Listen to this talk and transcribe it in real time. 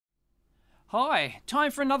Hi,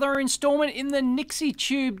 time for another installment in the Nixie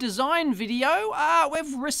Tube design video.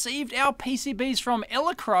 We've received our PCBs from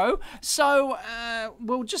Elecrow, so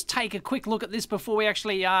we'll just take a quick look at this before we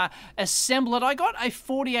actually assemble it. I got a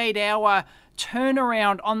 48-hour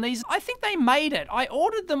turnaround on these. I think they made it. I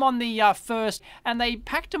ordered them on the 1st and they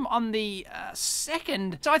packed them on the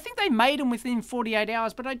 2nd, so I think they made them within 48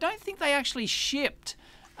 hours, but I don't think they actually shipped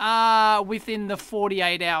within the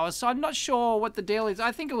 48 hours, so I'm not sure what the deal is.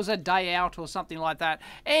 I think it was a day out or something like that.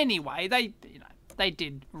 Anyway, they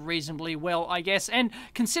did reasonably well, I guess, and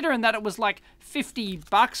considering that it was like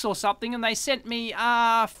 $50 or something, and they sent me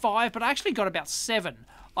 5, but I actually got about 7,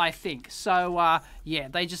 I think. So yeah,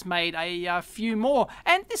 they just made a few more,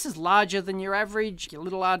 and this is larger than your average, your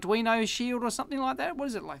little Arduino shield or something like that. What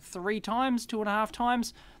is it, like 3 times, 2.5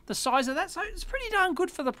 times the size of that? So it's pretty darn good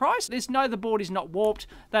for the price. The board is not warped.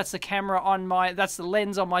 That's the camera on that's the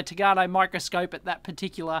lens on my Tagano microscope at that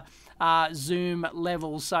particular zoom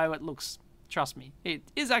level, so it looks, trust me, it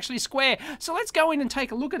is actually square. So let's go in and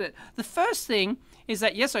take a look at it. The first thing is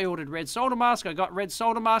that, yes, I ordered red solder mask. I got red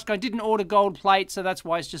solder mask. I didn't order gold plate, so that's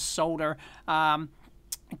why it's just solder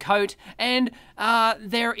coat. And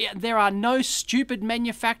there are no stupid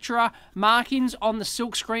manufacturer markings on the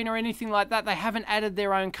silk screen or anything like that. They haven't added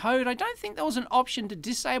their own code. I don't think there was an option to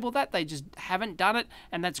disable that. They just haven't done it,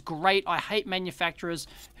 and that's great. I hate manufacturers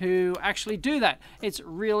who actually do that. It's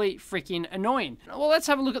really freaking annoying. Well, let's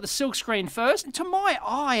have a look at the silk screen first. To my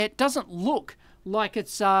eye, it doesn't look like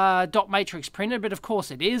it's dot matrix printed, but of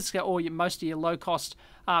course it is, or most of your low-cost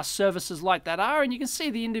services like that are, and you can see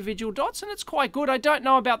the individual dots, and it's quite good. I don't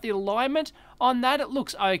know about the alignment on that. It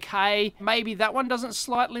looks okay. Maybe that one doesn't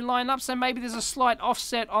slightly line up, so maybe there's a slight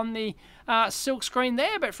offset on the silk screen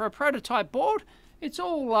there, but for a prototype board, it's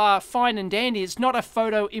all fine and dandy. It's not a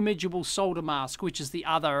photo imageable solder mask, which is the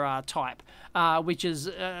other type, which is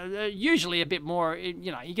usually a bit more,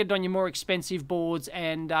 you know, you get it on your more expensive boards,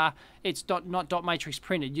 and it's not dot matrix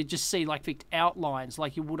printed. You just see like the outlines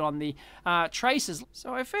like you would on the traces.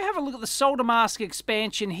 So if we have a look at the solder mask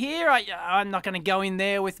expansion here, I'm not going to go in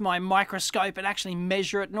there with my microscope and actually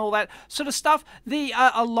measure it and all that sort of stuff. The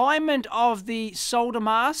alignment of the solder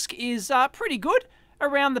mask is pretty good.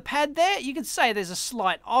 Around the pad there, you could say there's a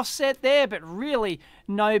slight offset there, but really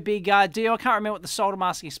no big deal. I can't remember what the solder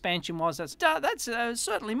mask expansion was. That's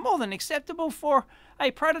certainly more than acceptable for a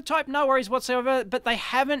prototype, no worries whatsoever, but they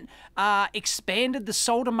haven't expanded the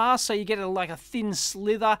solder mask, so you get like a thin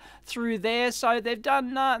slither through there, so they've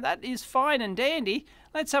done, that is fine and dandy.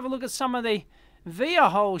 Let's have a look at some of the via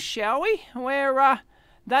holes, shall we, where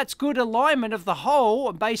that's good alignment of the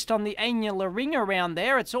hole based on the annular ring around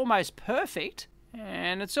there. It's almost perfect.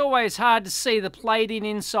 And it's always hard to see the plating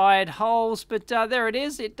inside holes, but there it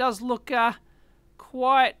is. It does look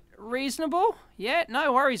quite reasonable. Yeah,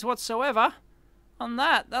 no worries whatsoever on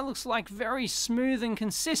that. That looks like very smooth and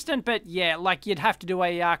consistent, but yeah, like you'd have to do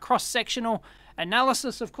a cross-sectional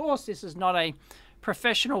analysis, of course. This is not a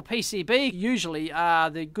professional PCB. Usually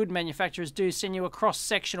the good manufacturers do send you a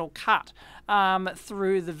cross-sectional cut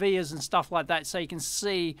through the vias and stuff like that, so you can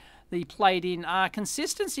see the plating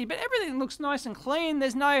consistency, but everything looks nice and clean.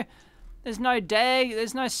 There's no dag,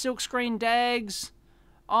 there's no silk screen dags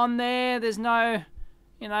on there. There's no,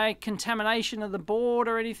 you know, contamination of the board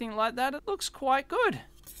or anything like that. It looks quite good.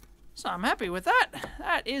 So I'm happy with that.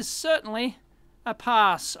 That is certainly a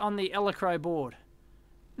pass on the Elecrow board.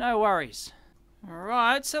 No worries.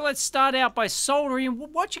 Alright, so let's start out by soldering.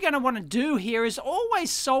 What you're going to want to do here is always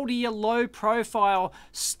solder your low profile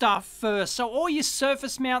stuff first. So all your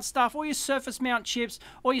surface mount stuff, all your surface mount chips,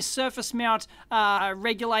 all your surface mount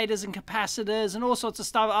regulators and capacitors and all sorts of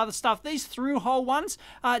stuff, other stuff. These through hole ones,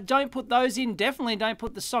 don't put those in. Definitely don't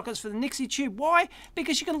put the sockets for the Nixie Tube. Why?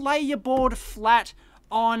 Because you can lay your board flat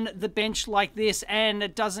on the bench like this, and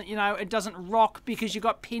it doesn't, you know, it doesn't rock because you've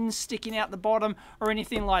got pins sticking out the bottom or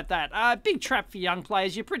anything like that. Big trap for young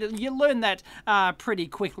players. You learn that pretty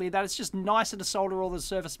quickly, that it's just nicer to solder all the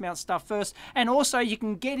surface mount stuff first, and also you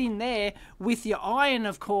can get in there with your iron,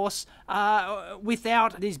 of course,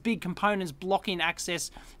 without these big components blocking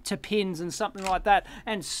access to pins and something like that.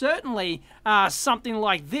 And certainly something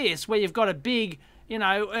like this, where you've got a big, you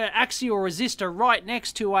know, axial resistor right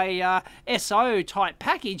next to a SO type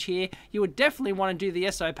package here, you would definitely want to do the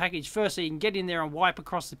SO package first, so you can get in there and wipe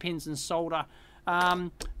across the pins and solder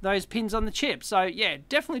those pins on the chip. So yeah,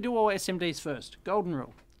 definitely do all SMDs first. Golden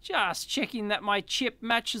rule. Just checking that my chip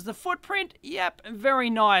matches the footprint. Yep, very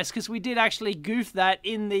nice, because we did actually goof that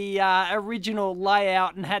in the original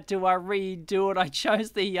layout and had to redo it. I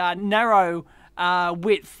chose the narrow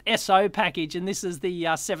width SO package, and this is the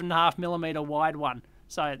 7.5mm wide one.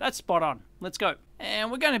 So that's spot on. Let's go.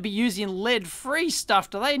 And we're going to be using lead-free stuff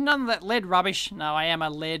today. None of that lead rubbish. No, I am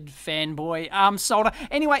a lead fanboy. Solder.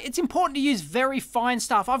 Anyway, it's important to use very fine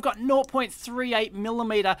stuff. I've got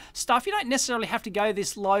 0.38mm stuff. You don't necessarily have to go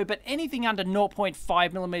this low, but anything under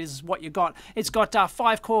 0.5mm is what you got. It's got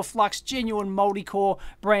 5-core Flux, genuine multi-core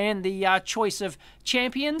brand, the choice of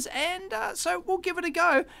champions, and so we'll give it a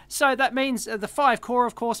go. So that means the 5-core,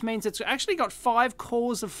 of course, means it's actually got 5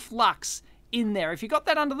 cores of Flux in there. If you got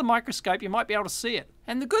that under the microscope, you might be able to see it.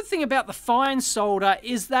 And the good thing about the fine solder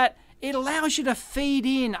is that it allows you to feed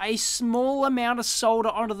in a small amount of solder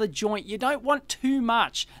onto the joint. You don't want too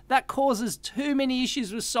much. That causes too many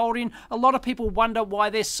issues with soldering. A lot of people wonder why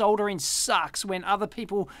their soldering sucks when other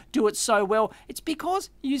people do it so well. It's because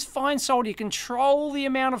you use fine solder. You control the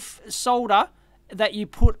amount of solder that you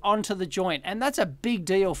put onto the joint, and that's a big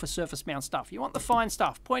deal for surface mount stuff. You want the fine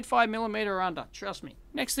stuff, 0.5mm or under, trust me.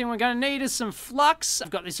 Next thing we're going to need is some Flux. I've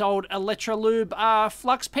got this old Electrow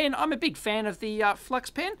Flux pen. I'm a big fan of the Flux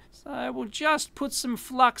pen, so we'll just put some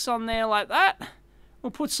Flux on there like that.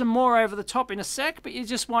 We'll put some more over the top in a sec, but you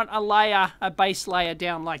just want a layer, a base layer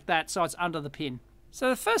down like that so it's under the pin. So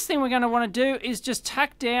the first thing we're going to want to do is just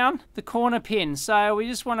tack down the corner pin. So we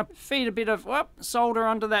just want to feed a bit of solder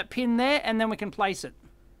onto that pin there, and then we can place it.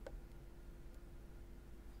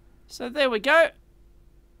 So there we go.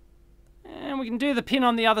 And we can do the pin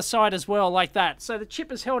on the other side as well, like that. So the chip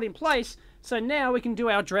is held in place, so now we can do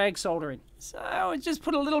our drag soldering. So we just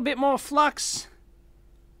put a little bit more Flux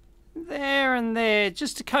there and there,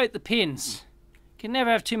 just to coat the pins. Can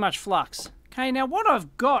never have too much Flux. Okay, now what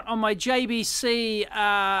I've got on my JBC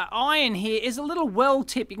iron here is a little well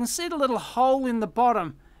tip. You can see the little hole in the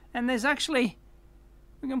bottom, and there's actually,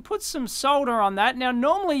 we can put some solder on that. Now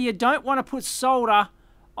normally you don't want to put solder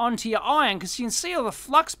onto your iron because you can see all the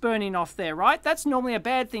flux burning off there, right? That's normally a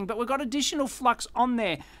bad thing, but we've got additional flux on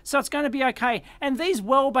there, so it's going to be okay. And these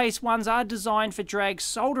well-based ones are designed for drag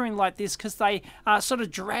soldering like this because they sort of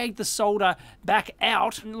drag the solder back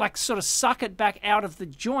out, like sort of suck it back out of the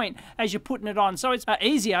joint as you're putting it on. So it's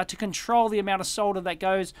easier to control the amount of solder that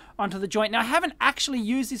goes onto the joint. Now, I haven't actually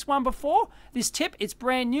used this one before, this tip. It's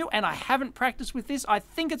brand new, and I haven't practiced with this. I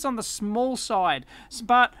think it's on the small side,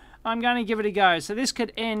 but I'm going to give it a go. So this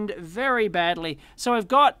could end very badly. So we've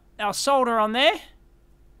got our solder on there,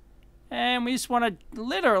 and we just want to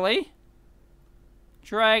literally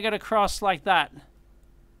drag it across like that.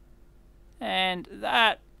 And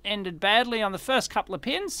that ended badly on the first couple of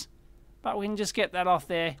pins, but we can just get that off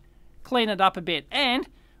there, clean it up a bit. And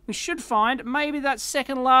we should find maybe that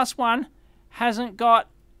second last one hasn't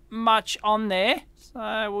got much on there.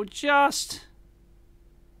 So we'll just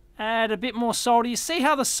add a bit more solder. You see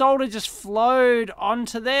how the solder just flowed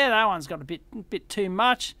onto there? That one's got a bit too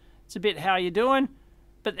much. It's a bit how you're doing.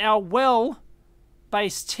 But our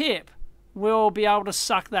well-based tip will be able to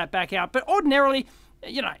suck that back out. But ordinarily,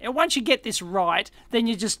 you know, once you get this right, then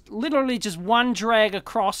you just literally just one drag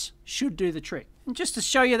across should do the trick. And just to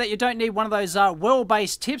show you that you don't need one of those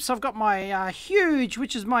well-based tips, I've got my huge,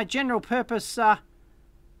 which is my general purpose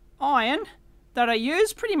iron that I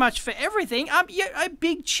use pretty much for everything. Yeah, a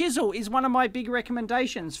big chisel is one of my big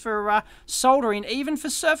recommendations for soldering, even for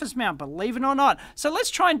surface mount, believe it or not. So let's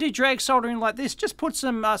try and do drag soldering like this. Just put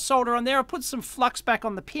some solder on there. I'll put some flux back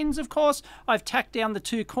on the pins, of course. I've tacked down the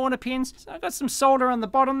 2 corner pins. So I've got some solder on the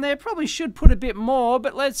bottom there. Probably should put a bit more,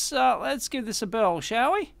 but let's give this a whirl,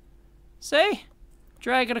 shall we? See?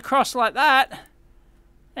 Drag it across like that,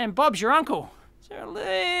 and Bob's your uncle. So a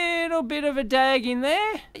little bit of a dag in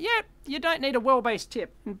there. Yep, you don't need a well-based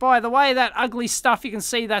tip. And by the way, that ugly stuff, you can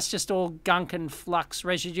see that's just all gunk and flux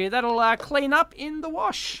residue. That'll clean up in the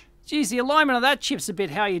wash. Geez, the alignment of that chip's a bit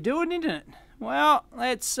how you doing, isn't it? Well,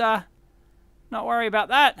 let's not worry about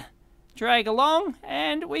that. Drag along,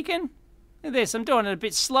 and we can... Look at this, I'm doing it a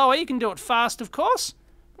bit slower. You can do it fast, of course.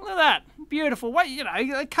 Look at that. Beautiful. Well, you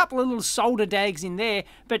know, a couple of little solder dags in there,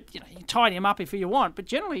 but you know, you tidy them up if you want, but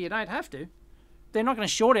generally you don't have to. They're not going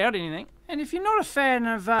to short out anything. And if you're not a fan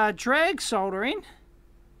of drag soldering,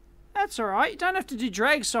 that's alright. You don't have to do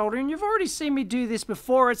drag soldering. You've already seen me do this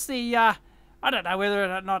before. It's the, I don't know whether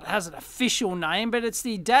or not it has an official name, but it's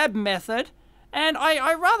the dab method. And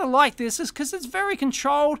I rather like this because it's very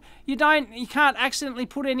controlled. You can't accidentally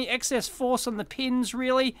put any excess force on the pins,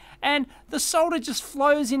 really. And the solder just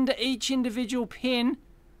flows into each individual pin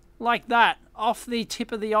like that, off the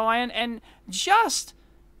tip of the iron, and just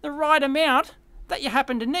the right amount that you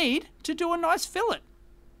happen to need to do a nice fillet.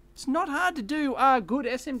 It's not hard to do good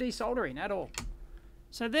SMD soldering at all.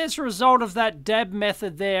 So there's the result of that dab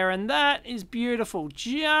method there, and that is beautiful.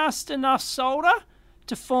 Just enough solder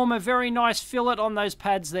to form a very nice fillet on those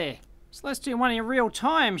pads there. So let's do one in real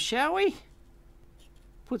time, shall we?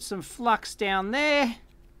 put some flux down there.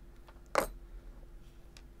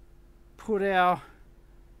 Put our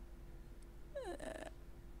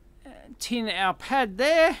tin our pad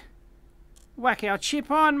there. Whack our chip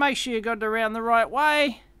on. Make sure you got it around the right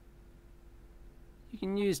way. You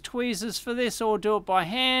can use tweezers for this or do it by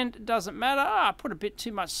hand. It doesn't matter. I put a bit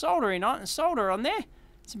too much solder on there.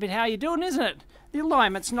 It's a bit how you're doing, isn't it? The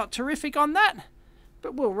alignment's not terrific on that,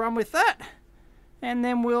 but we'll run with that. And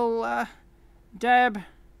then we'll dab.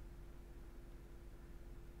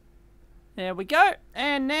 There we go.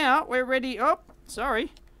 And now we're ready. Oh,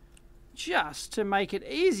 sorry. Just to make it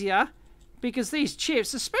easier, because these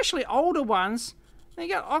chips, especially older ones, they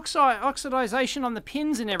got oxidization on the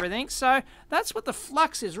pins and everything. So that's what the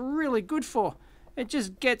flux is really good for. It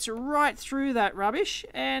just gets right through that rubbish.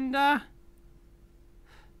 And all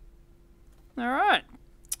right.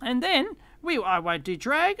 And then I won't do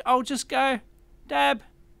drag. I'll just go dab,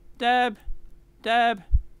 dab, dab,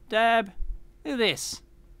 dab. Look at this.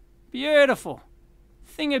 Beautiful.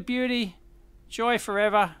 Thing of beauty. Joy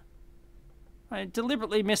forever. I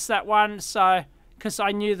deliberately missed that one, so because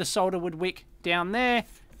I knew the solder would wick down there.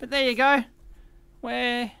 But there you go.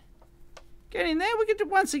 We're getting there. We could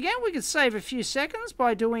once again we could save a few seconds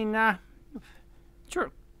by doing I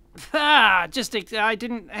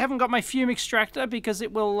haven't got my fume extractor because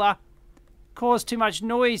it will cause too much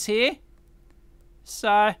noise here.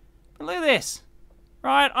 So look at this.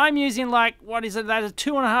 Right, I'm using like, what is it, that a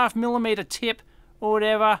 2.5mm tip or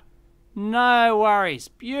whatever. No worries.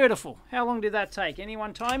 Beautiful. How long did that take?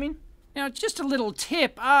 Anyone timing? Now, just a little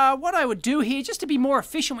tip. What I would do here, just to be more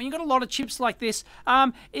efficient when you've got a lot of chips like this,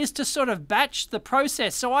 is to sort of batch the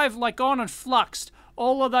process. So I've like gone and fluxed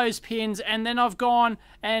all of those pins, and then I've gone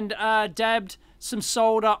and dabbed some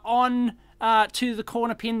solder on to the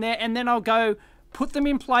corner pin there, and then I'll go put them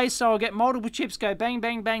in place, so I'll get multiple chips go bang,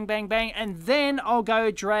 bang, bang, bang, bang, and then I'll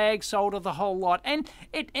go drag, solder the whole lot, and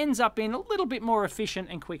it ends up being a little bit more efficient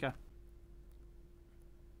and quicker.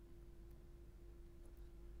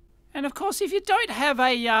 And of course, if you don't have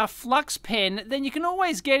a flux pen, then you can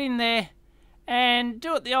always get in there and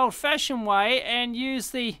do it the old-fashioned way and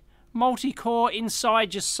use the multi-core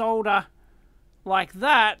inside your solder like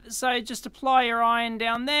that. So just apply your iron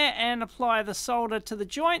down there and apply the solder to the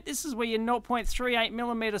joint. This is where your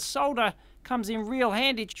 0.38mm solder comes in real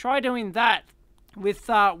handy. Try doing that with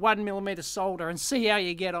 1mm solder and see how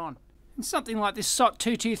you get on. And something like this SOT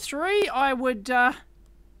 223, I would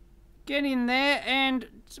get in there and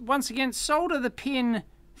once again solder the pin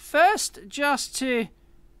first just to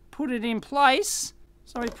put it in place.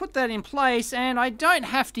 So we put that in place, and I don't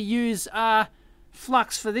have to use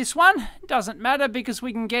flux for this one. It doesn't matter because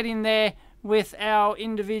we can get in there with our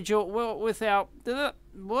individual, well, with our,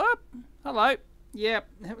 whoop, hello. Yeah,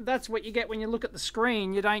 that's what you get when you look at the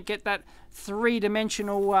screen. You don't get that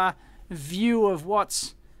three-dimensional view of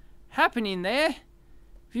what's happening there.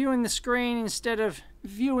 Viewing the screen instead of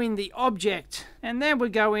viewing the object. And then we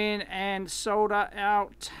go in and solder our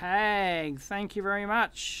tag. Thank you very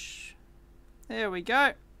much. There we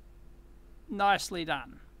go. Nicely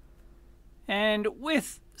done. And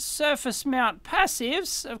with surface mount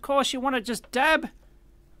passives, of course, you want to just dab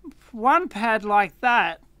one pad like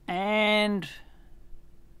that and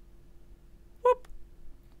whoop,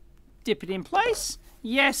 dip it in place.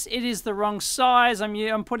 Yes, it is the wrong size.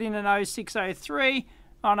 I'm putting an 0603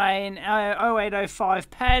 on an 0805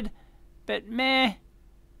 pad, but meh,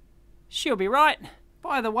 she'll be right.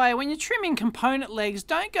 By the way, when you're trimming component legs,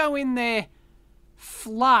 don't go in there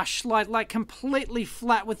flush, like completely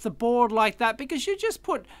flat with the board like that, because you just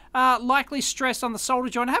put likely stress on the solder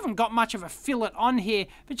joint. I haven't got much of a fillet on here,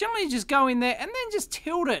 but generally you just go in there and then just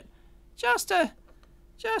tilt it. Just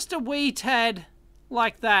a wee tad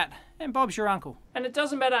like that. And Bob's your uncle. And it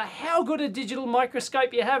doesn't matter how good a digital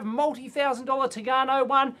microscope you have, multi-$1,000 Tagano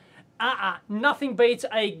one, nothing beats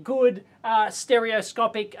a good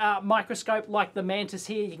stereoscopic microscope like the Mantis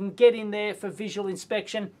here. You can get in there for visual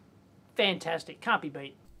inspection. Fantastic, can't be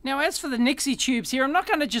beat. Now, as for the Nixie tubes here, I'm not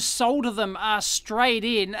going to just solder them straight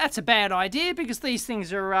in. That's a bad idea because these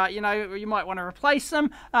things are, you know, you might want to replace them.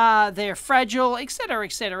 They're fragile, etc.,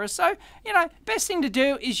 etc. So, you know, best thing to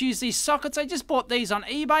do is use these sockets. I just bought these on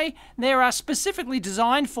eBay. They're specifically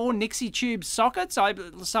designed for Nixie Tube sockets.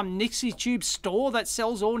 Some Nixie Tube store that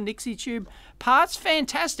sells all Nixie Tube parts.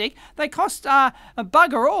 Fantastic. They cost a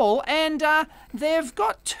bugger all, and they've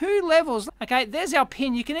got two levels. Okay, there's our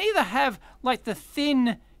pin. You can either have like the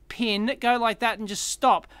thin pin go like that and just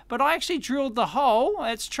stop, but I actually drilled the hole.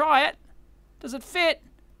 Let's try it. Does it fit?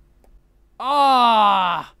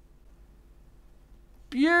 Ah,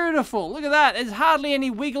 beautiful. Look at that. There's hardly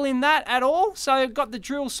any wiggle in that at all. So I've got the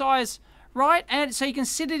drill size right? And so you can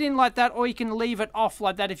sit it in like that, or you can leave it off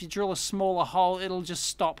like that. If you drill a smaller hole, it'll just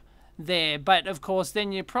stop there. But of course,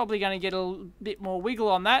 then you're probably going to get a bit more wiggle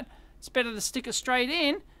on that. It's better to stick it straight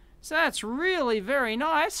in. So that's really very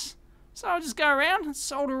nice. So I'll just go around and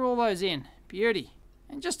solder all those in. Beauty.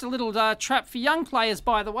 And just a little trap for young players,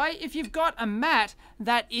 by the way. If you've got a mat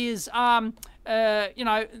that is, you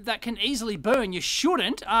know, that can easily burn, you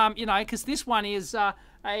shouldn't, you know, because this one is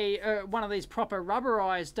one of these proper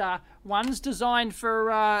rubberized ones designed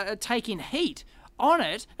for taking heat on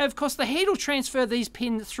it. Of course, the heat will transfer these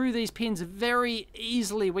pins through these pins very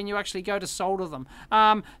easily when you actually go to solder them.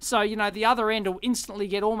 So, you know, the other end will instantly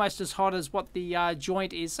get almost as hot as what the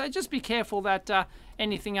joint is. So just be careful that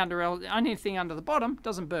anything under the bottom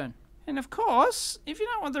doesn't burn. And of course, if you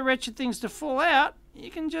don't want the wretched things to fall out,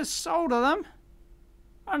 you can just solder them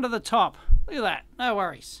under the top. Look at that, no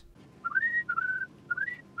worries.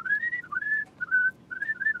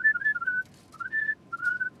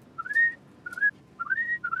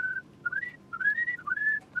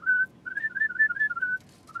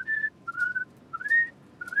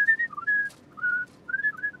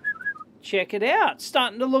 Check it out.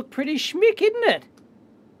 Starting to look pretty schmick, isn't it?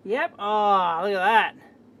 Yep. Oh, look at that.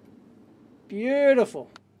 Beautiful.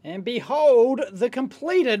 And behold the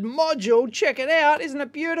completed module. Check it out. Isn't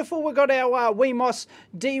it beautiful? We've got our WeMOS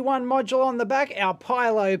D1 module on the back, our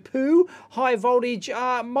Pilo Poo high voltage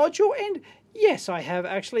module, and yes, I have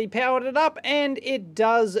actually powered it up and it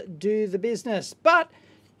does do the business. But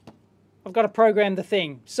I've got to program the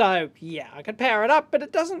thing. So, yeah, I could power it up, but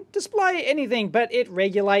it doesn't display anything. But it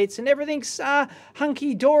regulates and everything's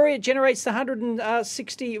hunky-dory. It generates the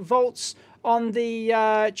 160 volts on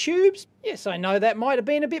the tubes. Yes, I know that might have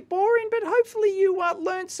been a bit boring, but hopefully you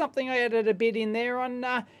learned something. I added a bit in there on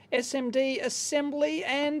SMD assembly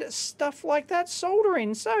and stuff like that,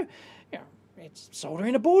 soldering. So, it's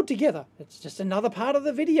soldering a board together. It's just another part of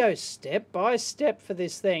the video, step by step for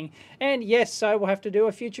this thing. And yes, so we'll have to do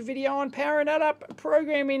a future video on powering it up,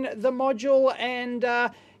 programming the module, and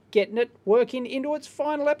getting it working into its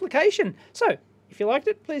final application. So, if you liked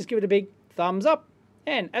it, please give it a big thumbs up.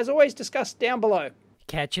 And as always, discuss down below.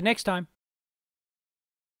 Catch you next time.